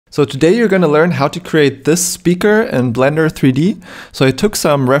So today you're going to learn how to create this speaker in Blender 3D. So I took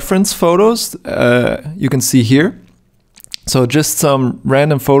some reference photos, you can see here. So just some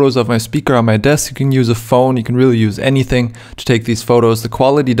random photos of my speaker on my desk. You can use a phone, you can really use anything to take these photos. The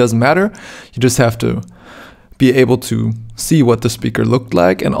quality doesn't matter, you just have to be able to see what the speaker looked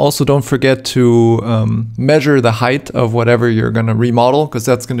like. And also don't forget to measure the height of whatever you're going to remodel, because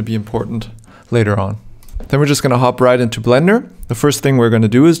that's going to be important later on. Then we're just going to hop right into Blender. The first thing we're going to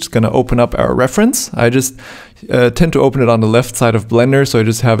do is just going to open up our reference. I just tend to open it on the left side of Blender, so I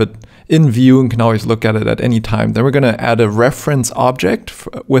just have it in view and can always look at it at any time. Then we're going to add a reference object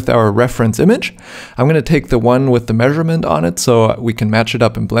with our reference image. I'm going to take the one with the measurement on it so we can match it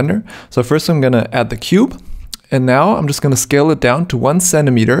up in Blender. So first I'm going to add the cube. And now I'm just going to scale it down to 1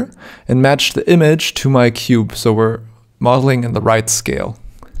 centimeter and match the image to my cube. So we're modeling in the right scale.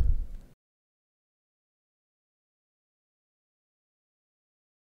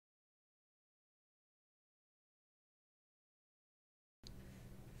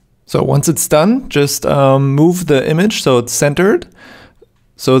 So once it's done, just move the image so it's centered.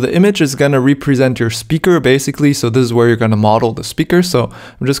 So the image is going to represent your speaker basically. So this is where you're going to model the speaker. So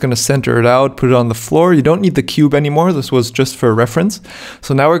I'm just going to center it out, put it on the floor. You don't need the cube anymore. This was just for reference.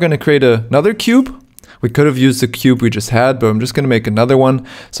 So now we're going to create another cube. We could have used the cube we just had, but I'm just going to make another one.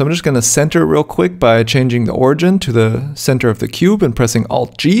 So I'm just going to center it real quick by changing the origin to the center of the cube and pressing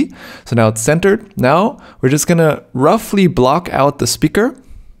Alt-G. So now it's centered. Now we're just going to roughly block out the speaker.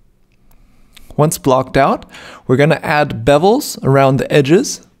 Once blocked out, we're going to add bevels around the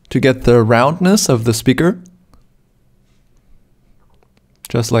edges to get the roundness of the speaker.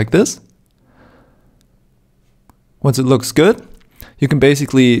 Just like this. Once it looks good, you can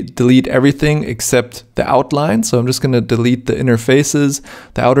basically delete everything except the outline. So I'm just going to delete the inner faces,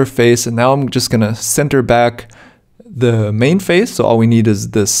 the outer face, and now I'm just going to center back the main face. So all we need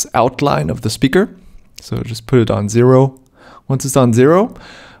is this outline of the speaker. So just put it on 0. Once it's on 0,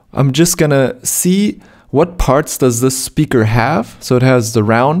 I'm just gonna see what parts does this speaker have. So it has the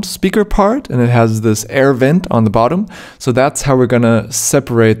round speaker part and it has this air vent on the bottom. So that's how we're gonna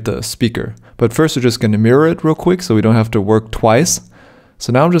separate the speaker. But first we're just gonna mirror it real quick so we don't have to work twice.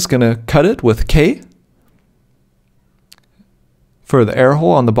 So now I'm just gonna cut it with K for the air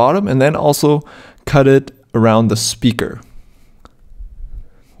hole on the bottom, and then also cut it around the speaker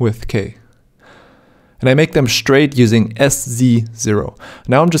with K. And I make them straight using SZ0.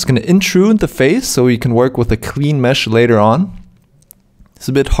 Now I'm just going to intrude the face so we can work with a clean mesh later on. It's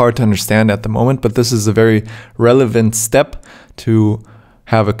a bit hard to understand at the moment, but this is a very relevant step to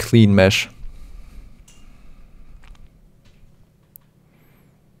have a clean mesh.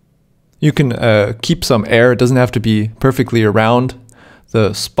 You can keep some air. It doesn't have to be perfectly around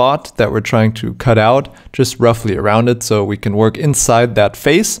the spot that we're trying to cut out, just roughly around it, so we can work inside that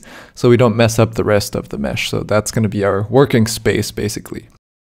face so we don't mess up the rest of the mesh. So that's going to be our working space basically.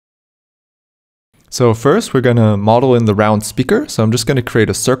 So first we're going to model in the round speaker. So I'm just going to create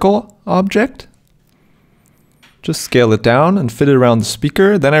a circle object. Just scale it down and fit it around the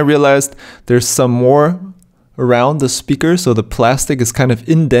speaker. Then I realized there's some more around the speaker, so the plastic is kind of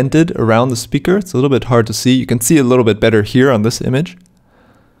indented around the speaker. It's a little bit hard to see. You can see a little bit better here on this image.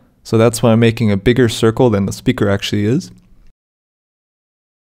 So that's why I'm making a bigger circle than the speaker actually is.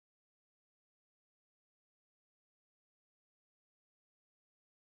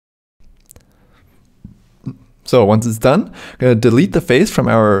 So once it's done, I'm going to delete the face from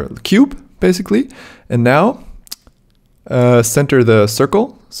our cube, basically. And now center the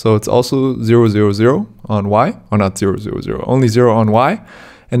circle. So it's also 0, 0, 0 on Y. Or not 0, 0, 0, only 0 on Y.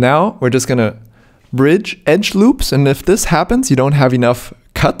 And now we're just going to bridge edge loops. And if this happens, you don't have enough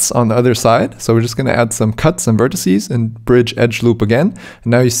cuts on the other side. So we're just going to add some cuts and vertices and bridge edge loop again.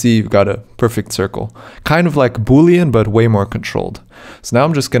 And now you see you've got a perfect circle. Kind of like Boolean, but way more controlled. So now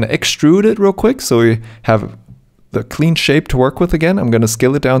I'm just going to extrude it real quick so we have the clean shape to work with again. I'm going to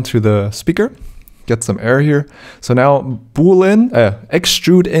scale it down to the speaker. Get some air here. So now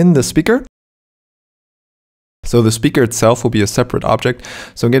extrude in the speaker. So the speaker itself will be a separate object.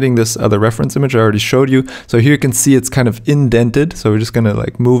 So I'm getting this other reference image I already showed you. So here you can see it's kind of indented. So we're just going to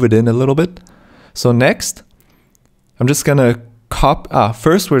like move it in a little bit. So next, I'm just going to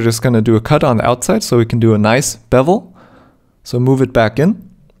first we're just going to do a cut on the outside so we can do a nice bevel. So move it back in.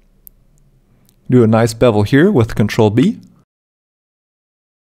 Do a nice bevel here with Control B.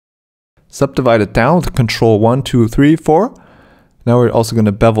 Subdivide it down with Control 1, 2, 3, 4. Now we're also going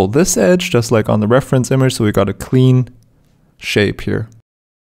to bevel this edge just like on the reference image, so we got a clean shape here.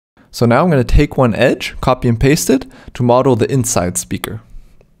 So now I'm going to take one edge, copy and paste it to model the inside speaker.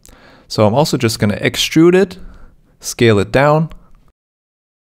 So I'm also just going to extrude it, scale it down,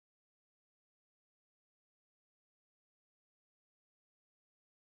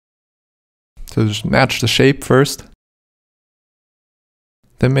 So just match the shape first.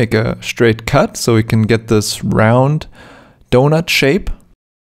 Then make a straight cut so we can get this round donut shape.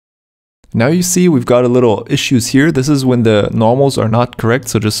 Now you see we've got a little issues here. This is when the normals are not correct,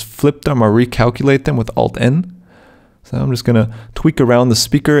 so just flip them or recalculate them with Alt-N. So I'm just gonna tweak around the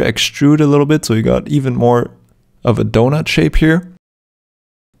speaker, extrude a little bit so we got even more of a donut shape here.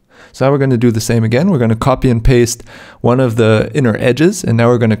 So now we're gonna do the same again. We're gonna copy and paste one of the inner edges, and now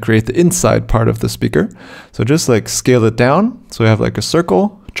we're gonna create the inside part of the speaker. So just like scale it down, so we have like a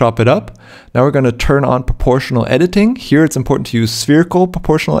circle, chop it up. Now we're gonna turn on proportional editing. Here it's important to use spherical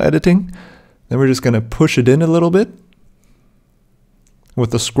proportional editing. Then we're just gonna push it in a little bit.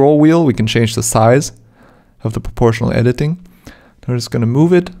 With the scroll wheel, we can change the size of the proportional editing. We're just gonna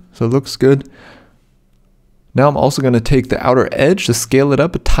move it so it looks good. Now I'm also going to take the outer edge to scale it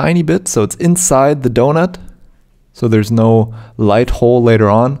up a tiny bit so it's inside the donut, so there's no light hole later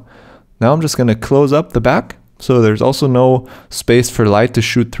on. Now I'm just going to close up the back so there's also no space for light to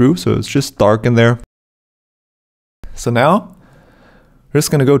shoot through, so it's just dark in there. So now we're just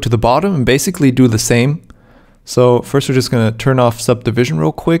going to go to the bottom and basically do the same. So first we're just going to turn off subdivision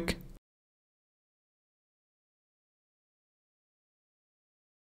real quick.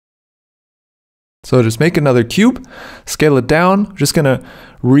 So just make another cube, scale it down. We're just gonna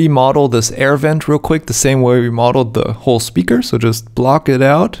remodel this air vent real quick the same way we modeled the whole speaker. So just block it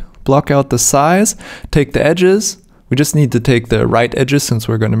out, block out the size, take the edges. We just need to take the right edges since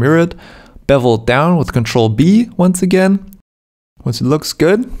we're gonna mirror it. Bevel it down with Control B once again. Once it looks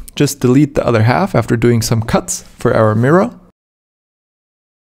good, just delete the other half after doing some cuts for our mirror.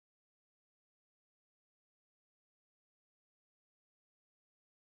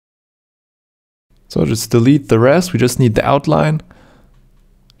 So just delete the rest, we just need the outline.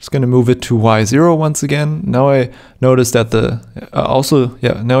 Just gonna move it to Y0 once again. Now I notice that the,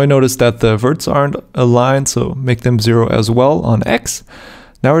 now I notice that the verts aren't aligned, so make them 0 as well on X.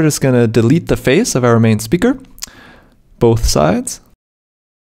 Now we're just gonna delete the face of our main speaker, both sides.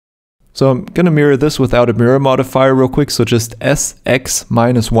 So I'm gonna mirror this without a mirror modifier real quick, so just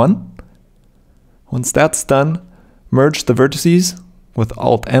SX-1. Once that's done, merge the vertices with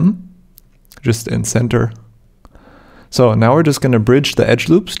Alt-M. Just in center. So now we're just going to bridge the edge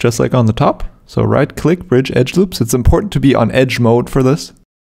loops just like on the top. So right click, bridge edge loops. It's important to be on edge mode for this.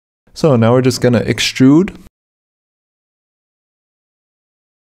 So now we're just going to extrude.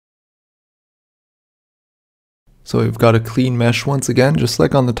 So we've got a clean mesh once again, just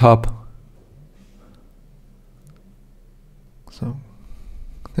like on the top. So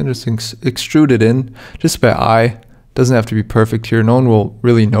then just extrude it in just by eye. Doesn't have to be perfect here. No one will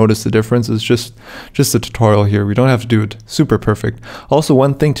really notice the difference. It's just a tutorial here. We don't have to do it super perfect. Also,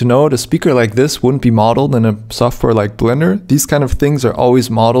 one thing to note, a speaker like this wouldn't be modeled in a software like Blender. These kind of things are always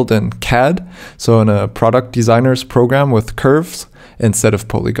modeled in CAD. So in a product designer's program with curves instead of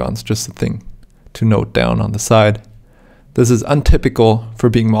polygons. Just a thing to note down on the side. This is untypical for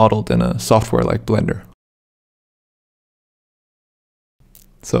being modeled in a software like Blender.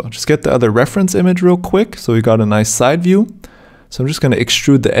 So just get the other reference image real quick. So we got a nice side view. So I'm just going to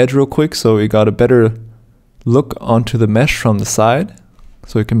extrude the edge real quick so we got a better look onto the mesh from the side.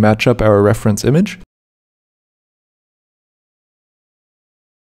 So we can match up our reference image.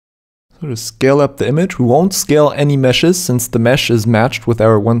 So just scale up the image. We won't scale any meshes since the mesh is matched with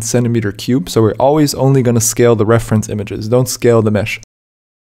our 1 centimeter cube. So we're always only going to scale the reference images. Don't scale the mesh.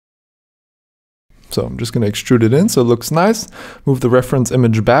 So I'm just going to extrude it in so it looks nice. Move the reference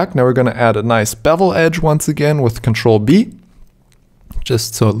image back. Now we're going to add a nice bevel edge once again with Control B,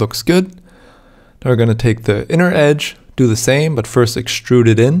 just so it looks good. Now we're going to take the inner edge, do the same, but first extrude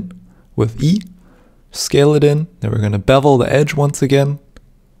it in with E, scale it in. Then we're going to bevel the edge once again.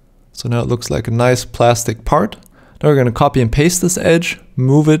 So now it looks like a nice plastic part. Now we're going to copy and paste this edge,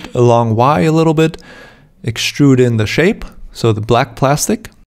 move it along Y a little bit, extrude in the shape, so the black plastic.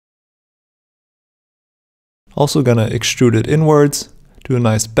 Also gonna extrude it inwards, do a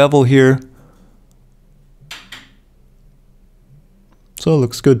nice bevel here. So it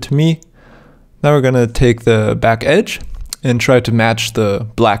looks good to me. Now we're gonna take the back edge and try to match the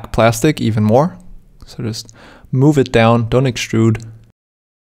black plastic even more. So just move it down, don't extrude.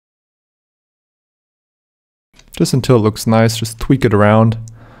 Just until it looks nice, just tweak it around.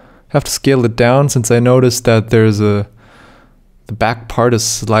 Have to scale it down since I noticed that the back part is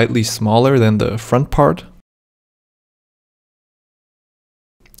slightly smaller than the front part.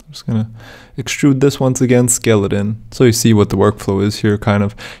 Just gonna extrude this once again, scale it in, so you see what the workflow is here kind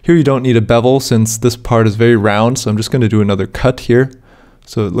of. Here you don't need a bevel since this part is very round, so I'm just gonna do another cut here,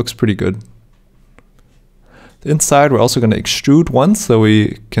 so it looks pretty good. The inside, we're also going to extrude once so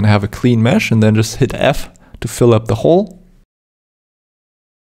we can have a clean mesh, and then just hit F to fill up the hole.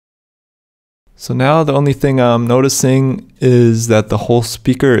 So now the only thing I'm noticing is that the whole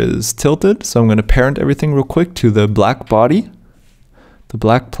speaker is tilted. So I'm going to parent everything real quick to the black body, the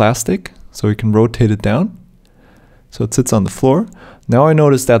black plastic, so we can rotate it down. So it sits on the floor. Now I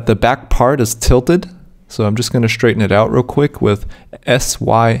notice that the back part is tilted. So I'm just going to straighten it out real quick with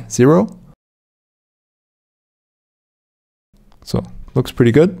SY0. So looks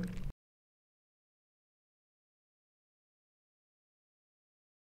pretty good.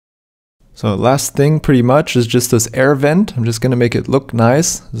 So last thing pretty much is just this air vent. I'm just going to make it look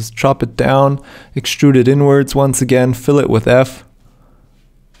nice. Just chop it down, extrude it inwards once again, fill it with F.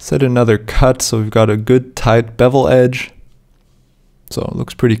 Set another cut so we've got a good tight bevel edge. So it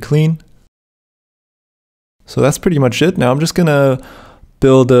looks pretty clean. So that's pretty much it. Now I'm just going to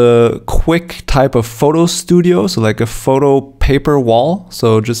build a quick type of photo studio, so like a photo paper wall.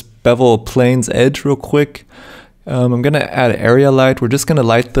 So just bevel a plane's edge real quick. I'm going to add area light. We're just going to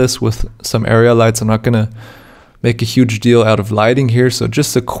light this with some area lights. I'm not going to make a huge deal out of lighting here. So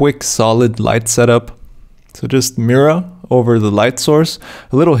just a quick solid light setup. So just mirror over the light source.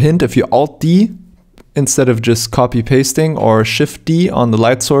 A little hint, if you Alt-D instead of just copy pasting, or Shift-D on the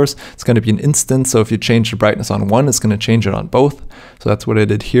light source, it's going to be an instant. So if you change the brightness on one, it's going to change it on both. So that's what I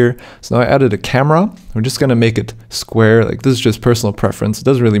did here. So now I added a camera. We're just going to make it square. Like, this is just personal preference. It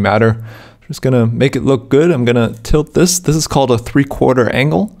doesn't really matter. Just gonna make it look good. I'm gonna tilt this. This is called a 3/4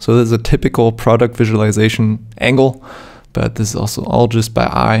 angle. So this is a typical product visualization angle, but this is also all just by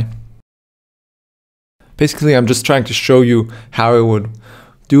eye. Basically, I'm just trying to show you how I would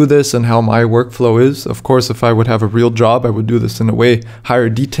do this and how my workflow is. Of course, if I would have a real job, I would do this in a way higher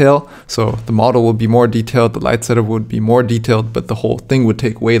detail. So the model would be more detailed, the light setup would be more detailed, but the whole thing would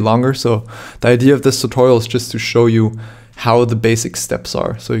take way longer. So the idea of this tutorial is just to show you how the basic steps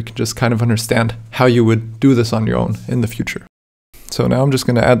are, so you can just kind of understand how you would do this on your own in the future. So now I'm just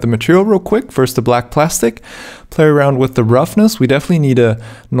going to add the material real quick. First the black plastic, play around with the roughness. We definitely need a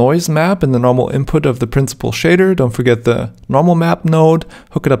noise map in the normal input of the principal shader. Don't forget the normal map node,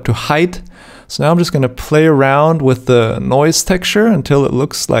 hook it up to height. So now I'm just going to play around with the noise texture until it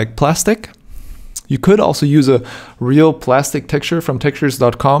looks like plastic. You could also use a real plastic texture from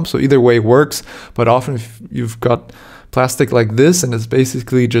textures.com, so either way works, but often if you've got plastic like this and it's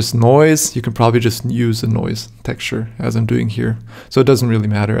basically just noise, you can probably just use a noise texture as I'm doing here. So it doesn't really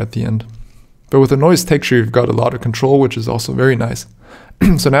matter at the end. But with a noise texture, you've got a lot of control, which is also very nice.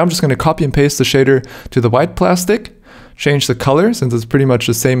 So now I'm just going to copy and paste the shader to the white plastic, change the color since it's pretty much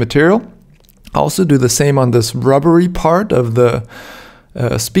the same material. Also do the same on this rubbery part of the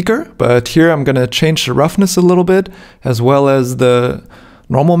speaker, but here I'm going to change the roughness a little bit, as well as the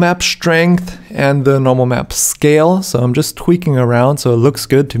normal map strength and the normal map scale. So I'm just tweaking around so it looks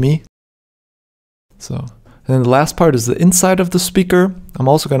good to me. So, and then the last part is the inside of the speaker. I'm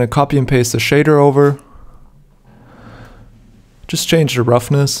also going to copy and paste the shader over. Just change the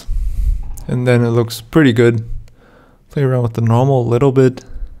roughness and then it looks pretty good. Play around with the normal a little bit.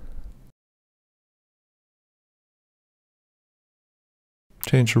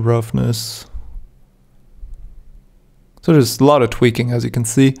 Change the roughness. So there's a lot of tweaking, as you can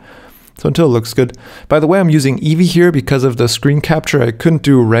see. So until it looks good. By the way, I'm using Eevee here because of the screen capture. I couldn't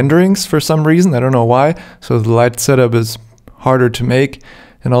do renderings for some reason. I don't know why. So the light setup is harder to make.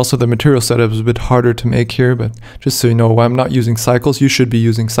 And also the material setup is a bit harder to make here. But just so you know, I'm not using cycles. You should be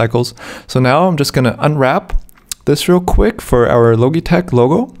using cycles. So now I'm just going to unwrap this real quick for our Logitech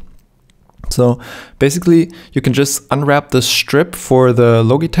logo. So basically you can just unwrap the strip for the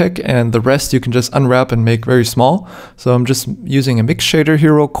Logitech and the rest you can just unwrap and make very small. So I'm just using a mix shader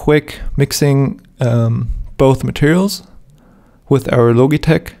here real quick, mixing both materials with our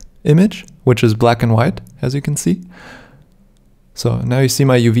Logitech image, which is black and white, as you can see. So now you see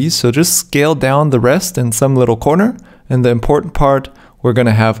my UVs. So just scale down the rest in some little corner, and the important part we're going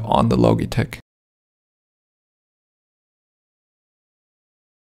to have on the Logitech.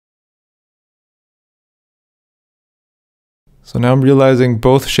 So now I'm realizing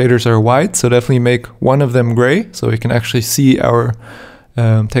both shaders are white, so definitely make one of them gray so we can actually see our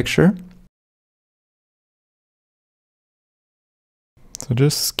texture. So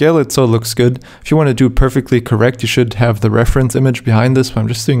just scale it so it looks good. If you want to do perfectly correct, you should have the reference image behind this, but I'm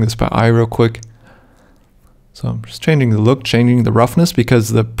just doing this by eye real quick. So I'm just changing the look, changing the roughness, because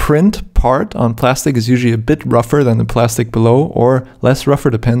the print part on plastic is usually a bit rougher than the plastic below, or less rougher,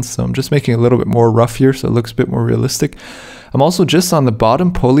 depends. So I'm just making it a little bit more rough here so it looks a bit more realistic. I'm also just on the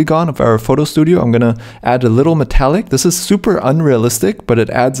bottom polygon of our photo studio. I'm gonna add a little metallic. This is super unrealistic, but it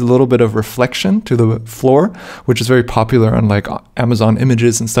adds a little bit of reflection to the floor, which is very popular on like Amazon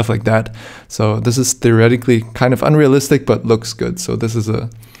images and stuff like that. So this is theoretically kind of unrealistic, but looks good. So this is a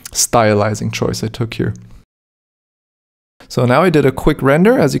stylizing choice I took here. So now I did a quick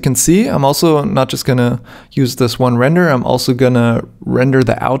render. As you can see, I'm also not just gonna use this one render, I'm also gonna render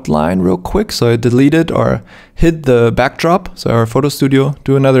the outline real quick. So I deleted or hid the backdrop. So our photo studio,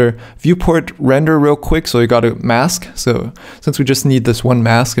 do another viewport render real quick. So you got a mask. So since we just need this one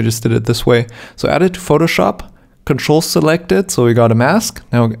mask, I just did it this way. So add it to Photoshop, Control select it. So we got a mask.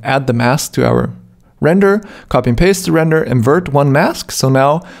 Now add the mask to our render, copy and paste the render, invert one mask. So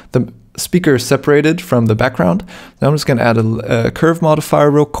now the speaker is separated from the background. Now I'm just going to add a curve modifier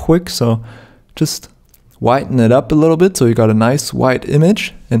real quick. So just whiten it up a little bit so you got a nice white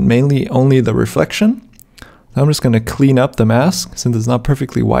image and mainly only the reflection. Now I'm just going to clean up the mask since it's not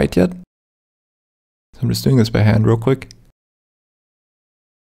perfectly white yet. So I'm just doing this by hand real quick.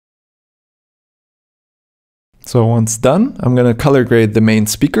 So once done, I'm going to color grade the main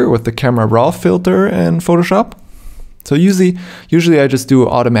speaker with the camera raw filter in Photoshop. So usually I just do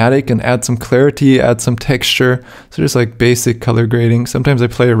automatic and add some clarity, add some texture. So just like basic color grading. Sometimes I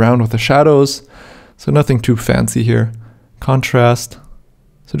play around with the shadows. So nothing too fancy here. Contrast.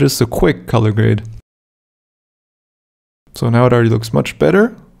 So just a quick color grade. So now it already looks much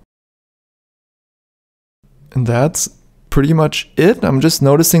better. And that's pretty much it. I'm just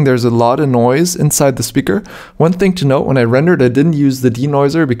noticing there's a lot of noise inside the speaker. One thing to note, when I rendered, I didn't use the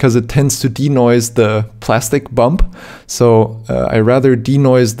denoiser because it tends to denoise the plastic bump. So I rather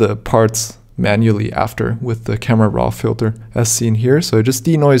denoise the parts manually after with the camera raw filter as seen here. So I just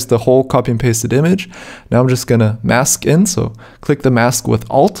denoise the whole copy and pasted image. Now I'm just gonna mask in. So click the mask with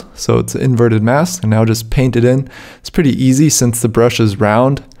Alt. So it's an inverted mask, and now just paint it in. It's pretty easy since the brush is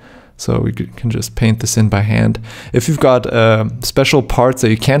round. So we can just paint this in by hand. If you've got special parts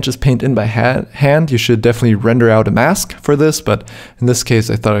that you can't just paint in by hand, you should definitely render out a mask for this. But in this case,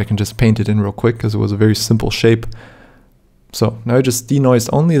 I thought I can just paint it in real quick because it was a very simple shape. So now I just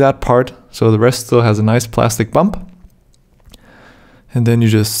denoised only that part. So the rest still has a nice plastic bump. And then you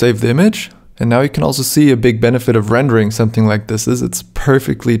just save the image. And now you can also see a big benefit of rendering something like this is it's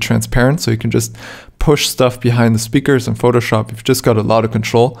perfectly transparent. So you can just push stuff behind the speakers in Photoshop. You've just got a lot of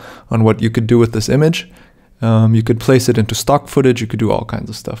control on what you could do with this image. You could place it into stock footage. You could do all kinds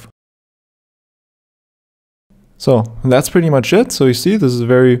of stuff. So that's pretty much it. So you see, this is a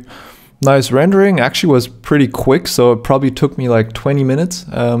very nice rendering. Actually was pretty quick. So it probably took me like 20 minutes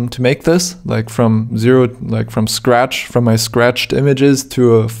to make this, like from scratch, from my scratched images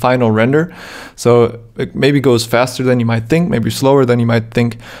to a final render. So it maybe goes faster than you might think, maybe slower than you might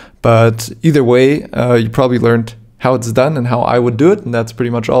think. But either way, you probably learned how it's done and how I would do it. And that's pretty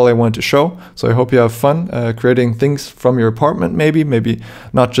much all I wanted to show. So I hope you have fun creating things from your apartment, maybe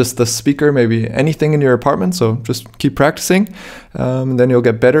not just the speaker, maybe anything in your apartment. So just keep practicing and then you'll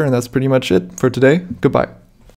get better. And that's pretty much it for today. Goodbye.